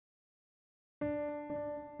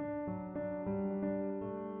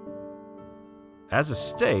as a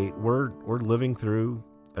state, we're living through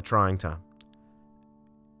a trying time.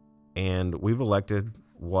 And we've elected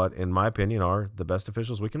what, in my opinion, are the best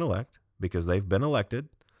officials we can elect because they've been elected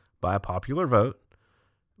by a popular vote,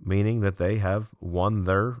 meaning that they have won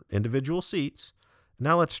their individual seats.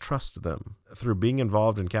 Now let's trust them through being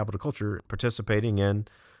involved in capital culture, participating in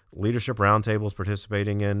leadership roundtables,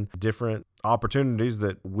 participating in different opportunities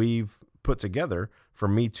that we've put together for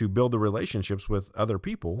me to build the relationships with other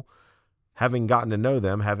people. Having gotten to know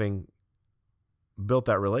them, having built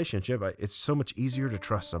that relationship, it's so much easier to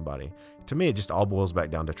trust somebody. To me, it just all boils back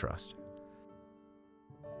down to trust.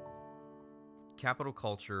 Capital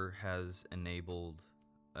culture has enabled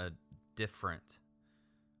a different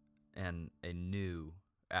and a new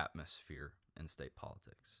atmosphere in state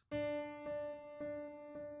politics.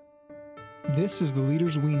 This is The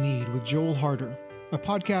Leaders We Need with Joel Harder, a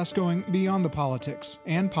podcast going beyond the politics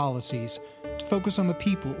and policies to focus on the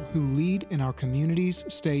people who lead in our communities,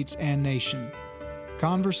 states, and nation.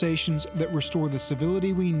 Conversations that restore the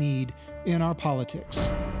civility we need in our politics,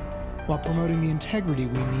 while promoting the integrity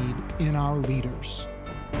we need in our leaders.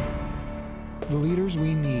 The Leaders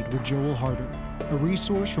We Need with Joel Harder, a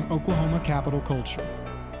resource from Oklahoma Capital Culture.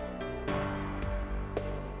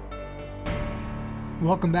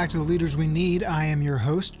 Welcome back to The Leaders We Need. I am your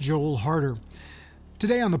host, Joel Harder.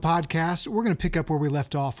 Today on the podcast, we're going to pick up where we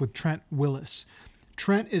left off with Trent Willis.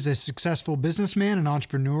 Trent is a successful businessman and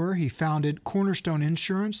entrepreneur. He founded Cornerstone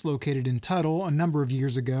Insurance, located in Tuttle, a number of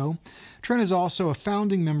years ago. Trent is also a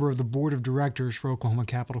founding member of the board of directors for Oklahoma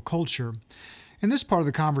Capital Culture. In this part of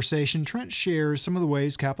the conversation, Trent shares some of the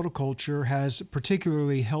ways capital culture has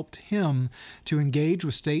particularly helped him to engage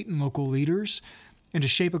with state and local leaders and to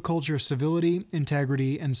shape a culture of civility,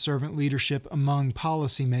 integrity, and servant leadership among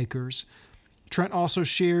policymakers. Trent also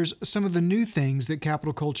shares some of the new things that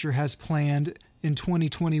capital culture has planned in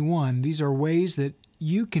 2021. These are ways that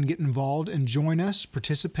you can get involved and join us,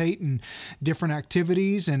 participate in different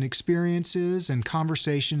activities and experiences and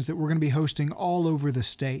conversations that we're going to be hosting all over the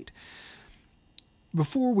state.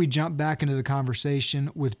 Before we jump back into the conversation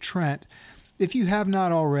with Trent, if you have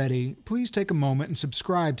not already, please take a moment and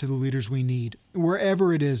subscribe to The Leaders We Need,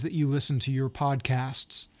 wherever it is that you listen to your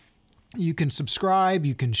podcasts. You can subscribe,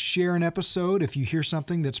 you can share an episode if you hear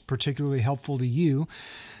something that's particularly helpful to you,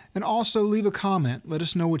 and also leave a comment. Let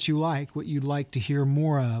us know what you like, what you'd like to hear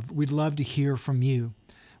more of. We'd love to hear from you.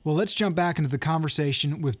 Well, let's jump back into the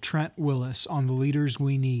conversation with Trent Willis on The Leaders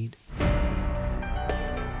We Need.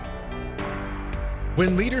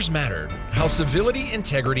 When Leaders Matter, How Civility,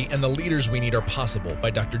 Integrity, and the Leaders We Need Are Possible by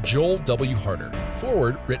Dr. Joel W. Harder.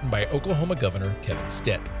 Foreword written by Oklahoma Governor Kevin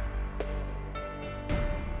Stitt.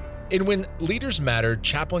 In When Leaders Matter,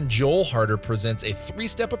 Chaplain Joel Harder presents a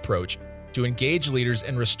three-step approach to engage leaders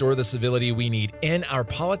and restore the civility we need in our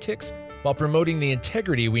politics while promoting the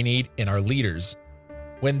integrity we need in our leaders.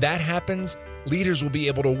 When that happens, leaders will be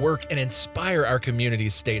able to work and inspire our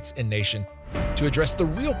communities, states, and nation to address the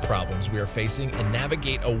real problems we are facing and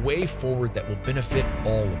navigate a way forward that will benefit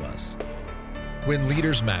all of us. When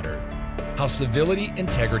Leaders Matter, How Civility,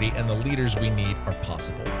 Integrity, and the Leaders We Need Are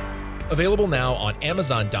Possible. Available now on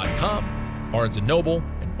Amazon.com, Barnes & Noble,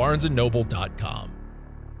 and BarnesandNoble.com.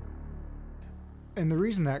 And the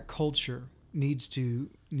reason that culture needs to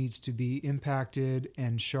be impacted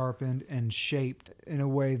and sharpened and shaped in a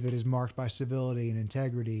way that is marked by civility and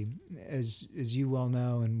integrity, as you well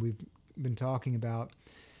know and we've been talking about,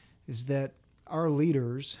 is that our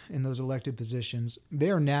leaders in those elected positions,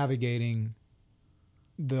 they are navigating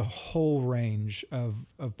the whole range of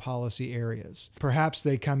policy areas. Perhaps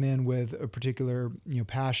they come in with a particular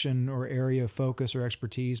passion or area of focus or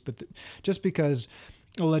expertise, but just because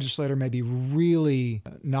a legislator may be really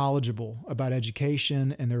knowledgeable about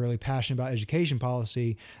education and they're really passionate about education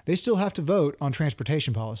policy, they still have to vote on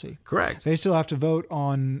transportation policy. Correct. They still have to vote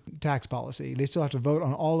on tax policy. They still have to vote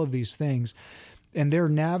on all of these things. And they're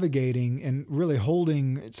navigating and really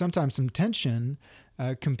holding sometimes some tension,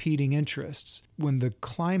 competing interests. When the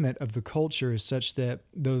climate of the culture is such that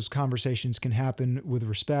those conversations can happen with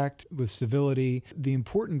respect, with civility, the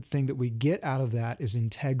important thing that we get out of that is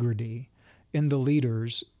integrity in the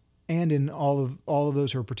leaders and in all of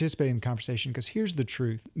those who are participating in the conversation. Because here's the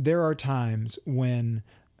truth. There are times when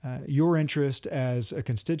your interest as a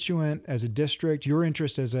constituent, as a district, your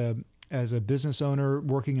interest as a business owner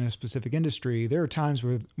working in a specific industry, there are times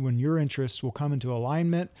when your interests will come into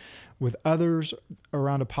alignment with others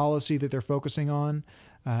around a policy that they're focusing on,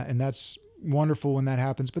 and that's wonderful when that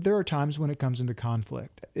happens. But there are times when it comes into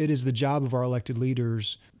conflict. It is the job of our elected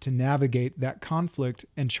leaders to navigate that conflict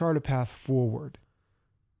and chart a path forward.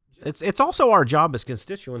 It's also our job as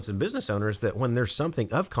constituents and business owners that when there's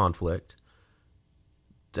something of conflict,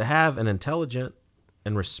 to have an intelligent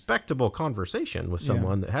and respectable conversation with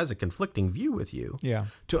someone that has a conflicting view with you,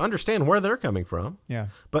 to understand where they're coming from,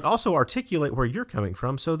 but also articulate where you're coming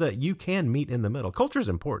from so that you can meet in the middle. Culture is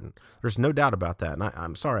important. There's no doubt about that. And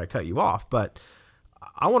I'm sorry I cut you off, but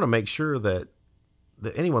I want to make sure that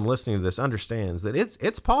anyone listening to this understands that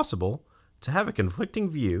it's possible to have a conflicting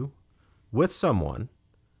view with someone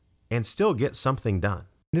and still get something done.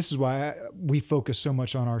 This is why we focus so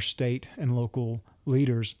much on our state and local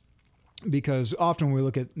leaders, because often when we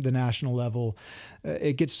look at the national level,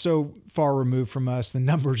 it gets so far removed from us, the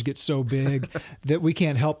numbers get so big that we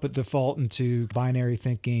can't help but default into binary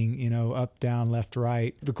thinking, up, down, left,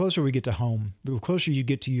 right. The closer we get to home, the closer you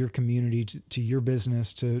get to your community, to your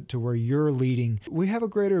business, to where you're leading, we have a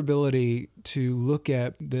greater ability to look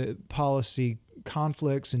at the policy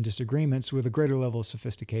conflicts and disagreements with a greater level of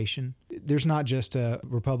sophistication. There's not just a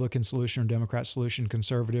Republican solution or Democrat solution,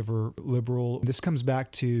 conservative or liberal. This comes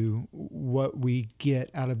back to what we get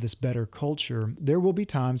out of this better culture. There will be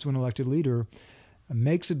times when an elected leader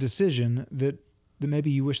makes a decision that maybe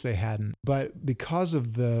you wish they hadn't. But because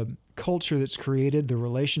of the culture that's created, the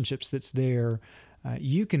relationships that's there,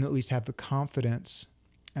 you can at least have the confidence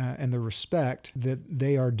and the respect that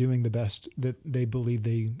they are doing the best that they believe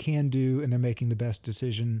they can do, and they're making the best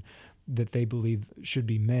decision that they believe should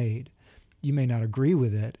be made. You may not agree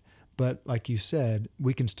with it, but like you said,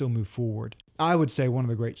 we can still move forward. I would say one of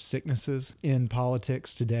the great sicknesses in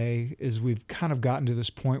politics today is we've kind of gotten to this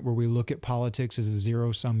point where we look at politics as a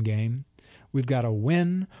zero-sum game. We've got to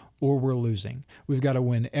win or we're losing. We've got to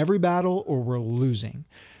win every battle or we're losing.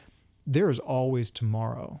 There is always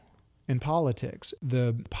tomorrow. In politics,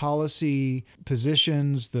 the policy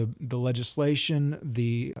positions, the legislation,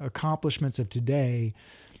 the accomplishments of today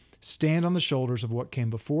stand on the shoulders of what came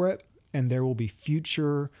before it, and there will be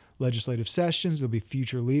future legislative sessions, there'll be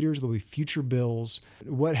future leaders, there'll be future bills.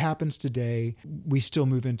 What happens today, we still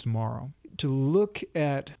move in tomorrow. To look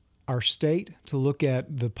at our state, to look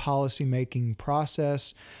at the policymaking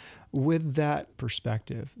process with that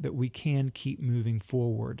perspective, that we can keep moving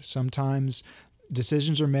forward. Sometimes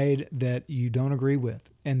decisions are made that you don't agree with,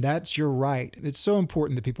 and that's your right. It's so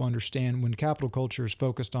important that people understand when capital culture is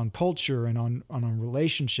focused on culture and on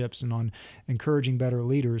relationships and on encouraging better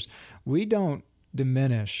leaders, we don't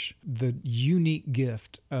diminish the unique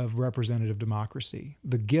gift of representative democracy,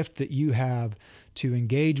 the gift that you have to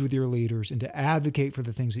engage with your leaders and to advocate for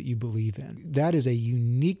the things that you believe in. That is a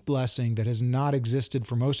unique blessing that has not existed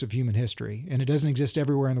for most of human history, and it doesn't exist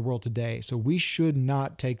everywhere in the world today. So we should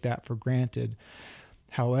not take that for granted.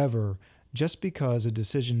 However, just because a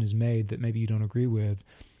decision is made that maybe you don't agree with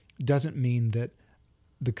doesn't mean that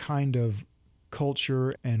the kind of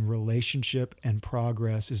culture and relationship and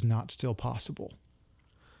progress is not still possible.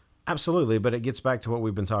 Absolutely, but it gets back to what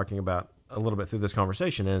we've been talking about a little bit through this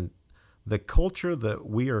conversation, and the culture that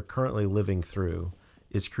we are currently living through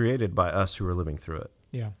is created by us who are living through it.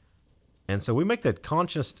 Yeah. And so we make that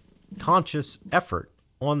conscious effort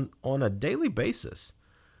on a daily basis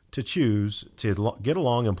to choose to get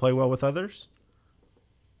along and play well with others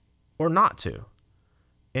or not to.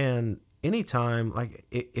 And anytime, like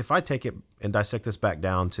if I take it and dissect this back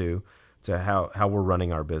down to how we're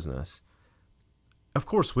running our business, of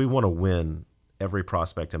course we want to win every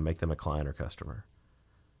prospect and make them a client or customer.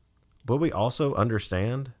 But we also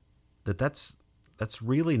understand that that's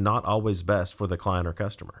really not always best for the client or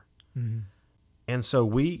customer. Mm-hmm. And so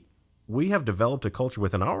we have developed a culture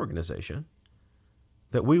within our organization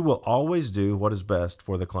that we will always do what is best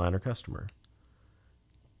for the client or customer.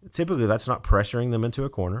 Typically, that's not pressuring them into a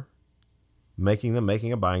corner, making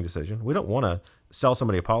a buying decision. We don't want to sell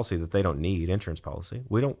somebody a policy that they don't need, insurance policy.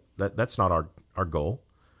 That's not our goal.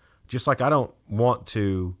 Just like I don't want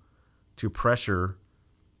to pressure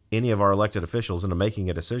any of our elected officials into making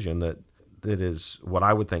a decision that is what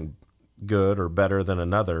I would think good or better than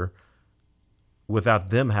another without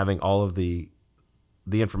them having all of the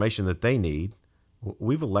information that they need.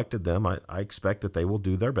 We've elected them. I expect that they will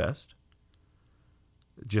do their best.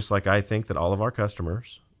 Just like I think that all of our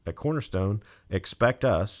customers at Cornerstone expect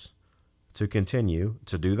us to continue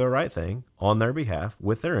to do the right thing on their behalf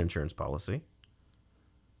with their insurance policy,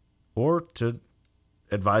 or to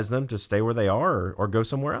advise them to stay where they are or go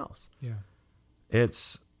somewhere else. Yeah.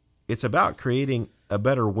 It's about creating a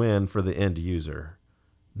better win for the end user,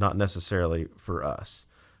 not necessarily for us.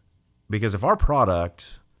 Because if our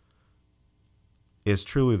product is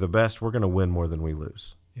truly the best, we're going to win more than we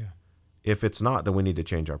lose. Yeah. If it's not, then we need to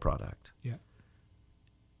change our product. Yeah.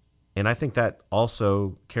 And I think that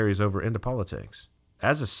also carries over into politics.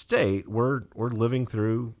 As a state, we're living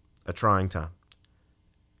through a trying time.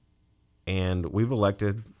 And we've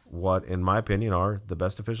elected what, in my opinion, are the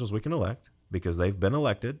best officials we can elect because they've been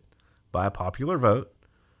elected by a popular vote,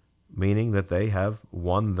 meaning that they have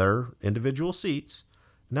won their individual seats.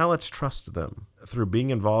 Now let's trust them. Through being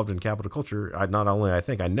involved in capital culture, I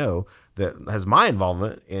know that as my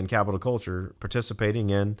involvement in capital culture, participating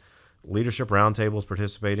in leadership roundtables,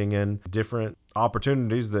 participating in different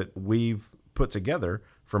opportunities that we've put together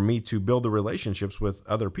for me to build the relationships with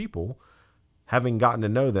other people, having gotten to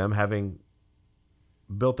know them, having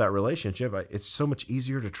built that relationship, it's so much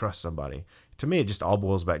easier to trust somebody. To me, it just all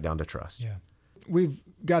boils back down to trust. Yeah. We've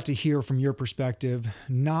got to hear from your perspective,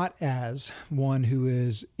 not as one who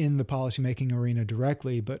is in the policymaking arena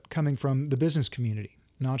directly, but coming from the business community,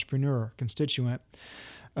 an entrepreneur, constituent,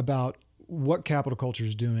 about what capital culture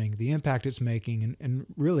is doing, the impact it's making, and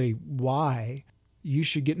really why you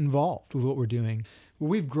should get involved with what we're doing. Well,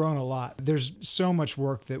 we've grown a lot. There's so much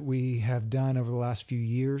work that we have done over the last few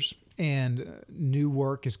years, and new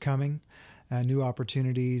work is coming. New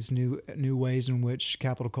opportunities, new ways in which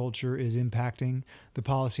capital culture is impacting the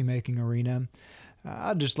policymaking arena.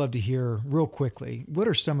 I'd just love to hear real quickly, what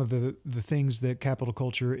are some of the things that capital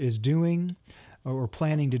culture is doing or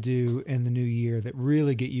planning to do in the new year that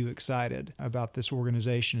really get you excited about this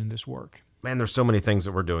organization and this work? Man, there's so many things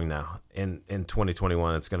that we're doing now. In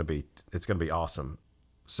 2021, it's going to be awesome.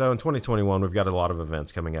 So in 2021, we've got a lot of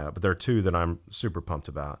events coming up, but there are two that I'm super pumped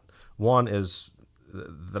about. One is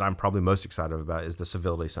that I'm probably most excited about is the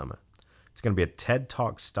Civility Summit. It's going to be a TED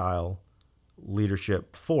Talk style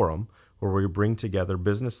leadership forum where we bring together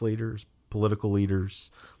business leaders, political leaders,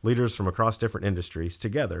 leaders from across different industries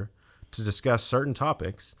together to discuss certain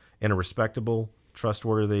topics in a respectable,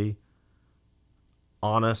 trustworthy,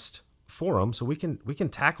 honest forum so we can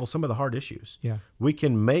tackle some of the hard issues. Yeah. We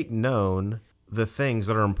can make known the things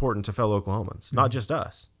that are important to fellow Oklahomans, not just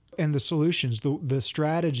us. And the solutions, the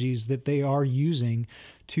strategies that they are using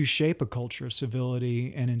to shape a culture of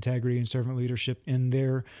civility and integrity and servant leadership in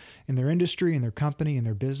their industry, in their company, in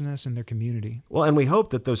their business, in their community. Well, and we hope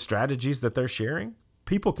that those strategies that they're sharing,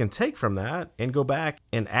 people can take from that and go back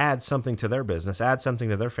and add something to their business, add something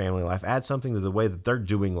to their family life, add something to the way that they're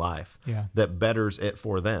doing life that betters it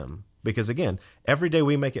for them. Because again, every day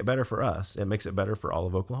we make it better for us, it makes it better for all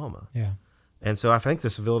of Oklahoma. Yeah. And so I think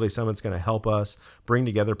the Civility Summit's going to help us bring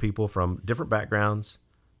together people from different backgrounds,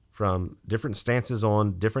 from different stances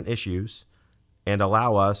on different issues, and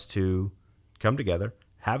allow us to come together,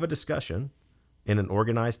 have a discussion in an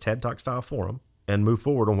organized TED Talk style forum, and move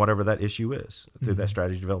forward on whatever that issue is through that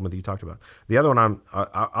strategy development that you talked about. The other one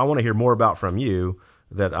I want to hear more about from you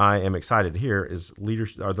that I am excited to hear is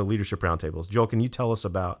the leadership roundtables. Joel, can you tell us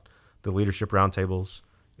about the leadership roundtables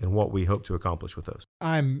and what we hope to accomplish with those?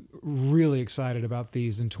 I'm really excited about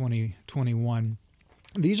these in 2021.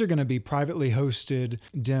 These are going to be privately hosted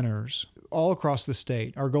dinners all across the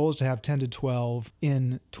state. Our goal is to have 10 to 12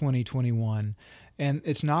 in 2021. And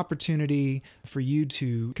it's an opportunity for you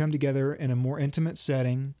to come together in a more intimate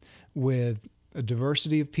setting with a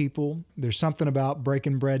diversity of people. There's something about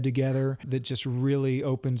breaking bread together that just really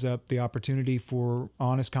opens up the opportunity for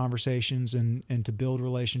honest conversations and to build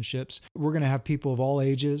relationships. We're going to have people of all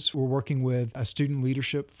ages. We're working with a student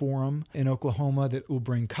leadership forum in Oklahoma that will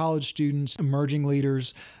bring college students, emerging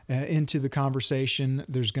leaders into the conversation.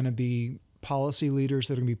 There's going to be policy leaders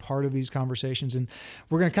that are going to be part of these conversations. And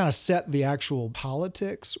we're going to kind of set the actual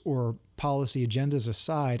politics or policy agendas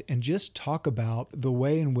aside and just talk about the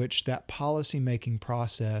way in which that policy-making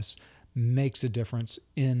process makes a difference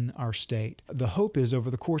in our state. The hope is over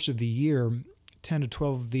the course of the year, 10 to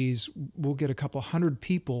 12 of these, we'll get a couple hundred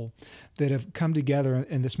people that have come together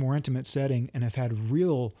in this more intimate setting and have had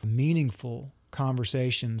real meaningful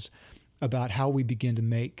conversations about how we begin to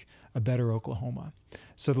make a better Oklahoma.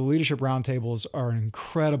 So the leadership roundtables are an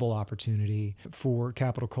incredible opportunity for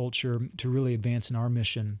capital culture to really advance in our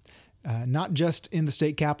mission. Not just in the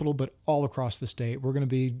state capital, but all across the state. We're going to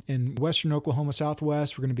be in western Oklahoma,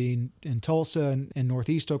 southwest. We're going to be in Tulsa and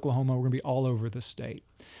northeast Oklahoma. We're going to be all over the state.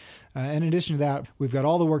 In addition to that, we've got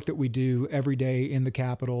all the work that we do every day in the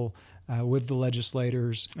Capitol with the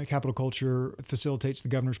legislators. Capital Culture facilitates the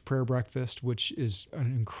Governor's Prayer Breakfast, which is an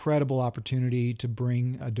incredible opportunity to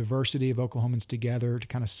bring a diversity of Oklahomans together, to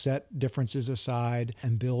kind of set differences aside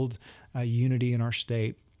and build unity in our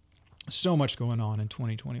state. So much going on in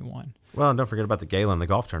 2021. Well, and don't forget about the gala and the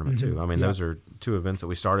golf tournament, too. I mean, those are two events that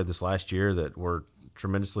we started this last year that were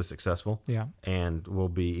tremendously successful and will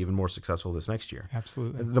be even more successful this next year.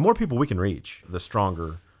 Absolutely. The more people we can reach, the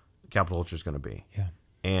stronger capital culture is going to be. Yeah.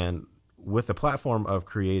 And with the platform of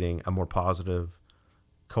creating a more positive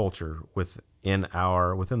culture within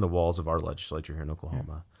the walls of our legislature here in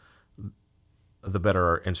Oklahoma, the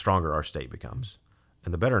better and stronger our state becomes.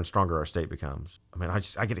 and the better and stronger our state becomes. I mean,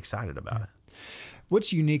 I get excited about it.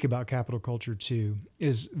 What's unique about capital culture too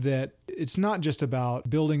is that it's not just about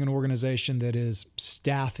building an organization that is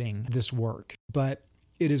staffing this work, but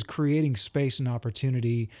it is creating space and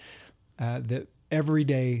opportunity that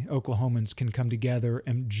everyday Oklahomans can come together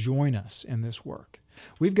and join us in this work.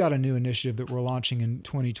 We've got a new initiative that we're launching in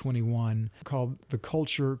 2021 called the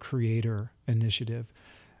Culture Creator Initiative.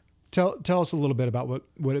 Tell us a little bit about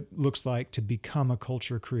what it looks like to become a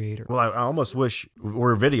culture creator. Well, I almost wish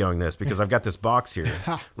we're videoing this because I've got this box here,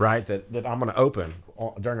 right, that I'm going to open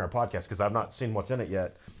during our podcast because I've not seen what's in it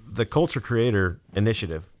yet. The Culture Creator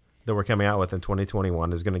Initiative that we're coming out with in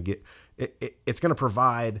 2021 is going to it's going to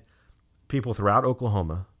provide people throughout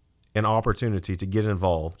Oklahoma an opportunity to get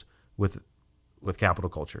involved with capital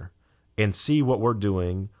culture and see what we're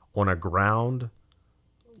doing on a ground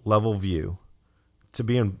level view, to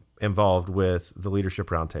be involved with the leadership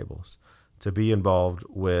roundtables, to be involved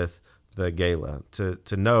with the gala, to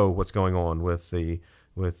know what's going on with the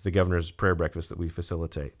governor's prayer breakfast that we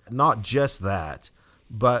facilitate. Not just that,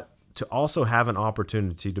 but to also have an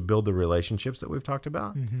opportunity to build the relationships that we've talked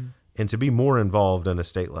about, and to be more involved in a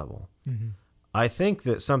state level. I think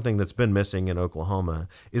that something that's been missing in Oklahoma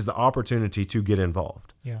is the opportunity to get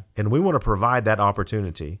involved. Yeah. And we want to provide that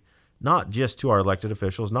opportunity, not just to our elected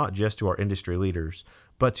officials, not just to our industry leaders,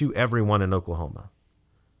 but to everyone in Oklahoma.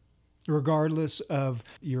 Regardless of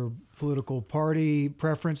your political party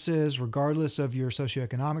preferences, regardless of your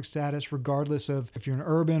socioeconomic status, regardless of if you're in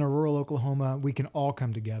urban or rural Oklahoma, we can all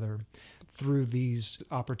come together through these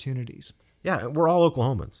opportunities. Yeah, we're all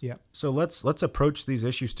Oklahomans. Yeah. So let's approach these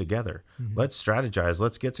issues together. Let's strategize.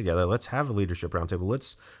 Let's get together. Let's have a leadership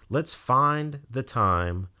roundtable. Let's find the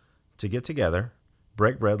time to get together,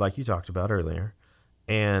 break bread like you talked about earlier,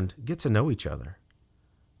 and get to know each other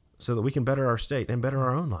so that we can better our state and better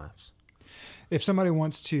our own lives. If somebody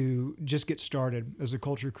wants to just get started as a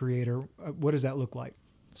culture creator, what does that look like?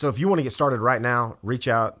 So if you want to get started right now, reach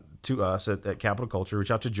out to us at Capital Culture.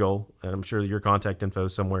 Reach out to Joel, and I'm sure your contact info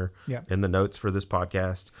is somewhere in the notes for this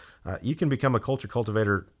podcast. You can become a culture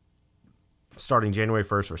cultivator starting January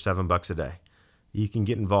 1st for $7 a day. You can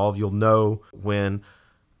get involved. You'll know when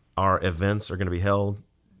our events are going to be held.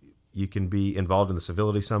 You can be involved in the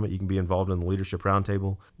Civility Summit. You can be involved in the Leadership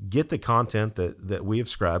Roundtable. Get the content that we have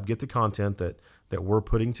scribed. Get the content that we're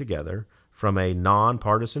putting together from a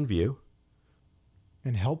nonpartisan view.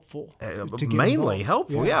 And helpful. Mainly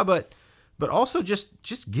helpful, but also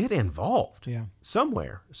just get involved. Yeah.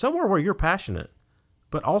 Somewhere where you're passionate,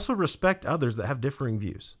 but also respect others that have differing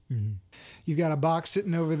views. You've got a box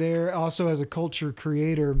sitting over there. Also, as a culture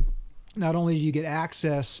creator, not only do you get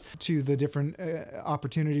access to the different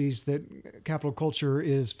opportunities that Capital Culture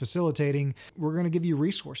is facilitating, we're going to give you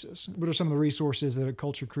resources. What are some of the resources that a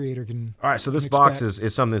culture creator can All right, so this box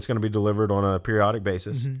is something that's going to be delivered on a periodic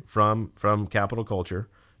basis from Capital Culture,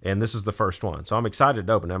 and this is the first one. So I'm excited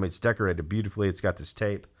to open it. I mean, it's decorated beautifully. It's got this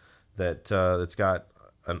tape that's got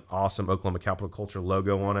an awesome Oklahoma Capital Culture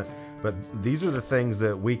logo on it. But these are the things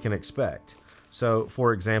that we can expect. So,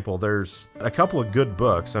 for example, there's a couple of good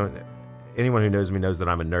books. Anyone who knows me knows that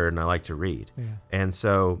I'm a nerd and I like to read. Yeah. And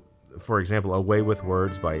so, for example, A Way with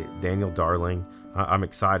Words by Daniel Darling. I'm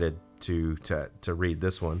excited to read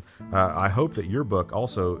this one. I hope that your book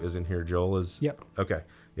also is in here, Joel. Yep. Okay.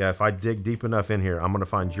 Yeah, if I dig deep enough in here, I'm going to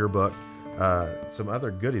find your book. Some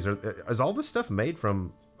other goodies. Is all this stuff made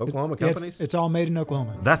from Oklahoma companies? It's all made in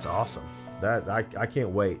Oklahoma. That's awesome. I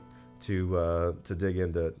can't wait to dig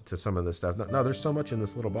into some of this stuff. No, there's so much in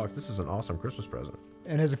this little box. This is an awesome Christmas present.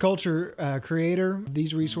 And as a culture creator,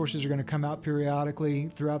 these resources are going to come out periodically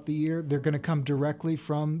throughout the year. They're going to come directly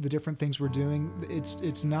from the different things we're doing.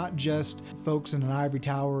 It's not just folks in an ivory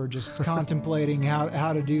tower just contemplating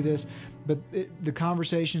how to do this, but the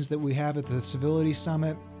conversations that we have at the Civility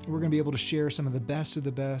Summit, we're going to be able to share some of the best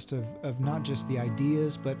of not just the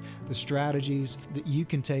ideas, but the strategies that you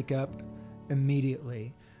can take up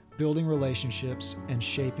immediately, building relationships and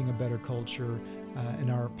shaping a better culture in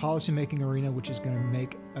our policymaking arena, which is going to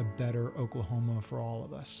make a better Oklahoma for all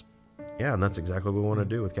of us. Yeah, and that's exactly what we want to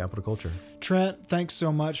do with Capital Culture. Trent, thanks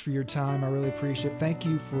so much for your time. I really appreciate it. Thank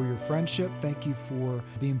you for your friendship. Thank you for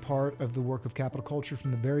being part of the work of Capital Culture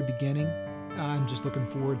from the very beginning. I'm just looking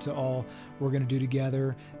forward to all we're going to do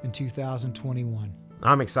together in 2021.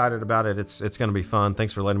 I'm excited about it. It's going to be fun.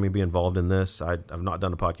 Thanks for letting me be involved in this. I've not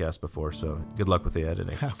done a podcast before, so good luck with the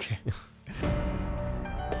editing. Okay.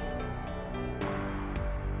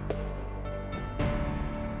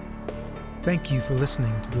 Thank you for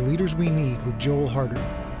listening to The Leaders We Need with Joel Harder,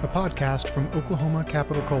 a podcast from Oklahoma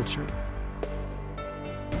Capital Culture.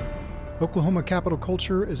 Oklahoma Capital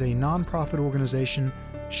Culture is a nonprofit organization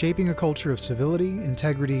shaping a culture of civility,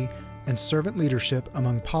 integrity, and servant leadership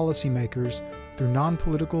among policymakers through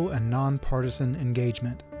non-political and non-partisan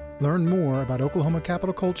engagement. Learn more about Oklahoma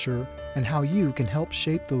Capital Culture and how you can help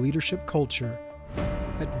shape the leadership culture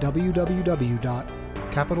at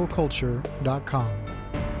www.capitalculture.com.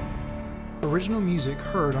 Original music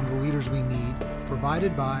heard on The Leaders We Need,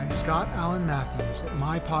 provided by Scott Allen Matthews at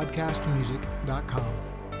mypodcastmusic.com.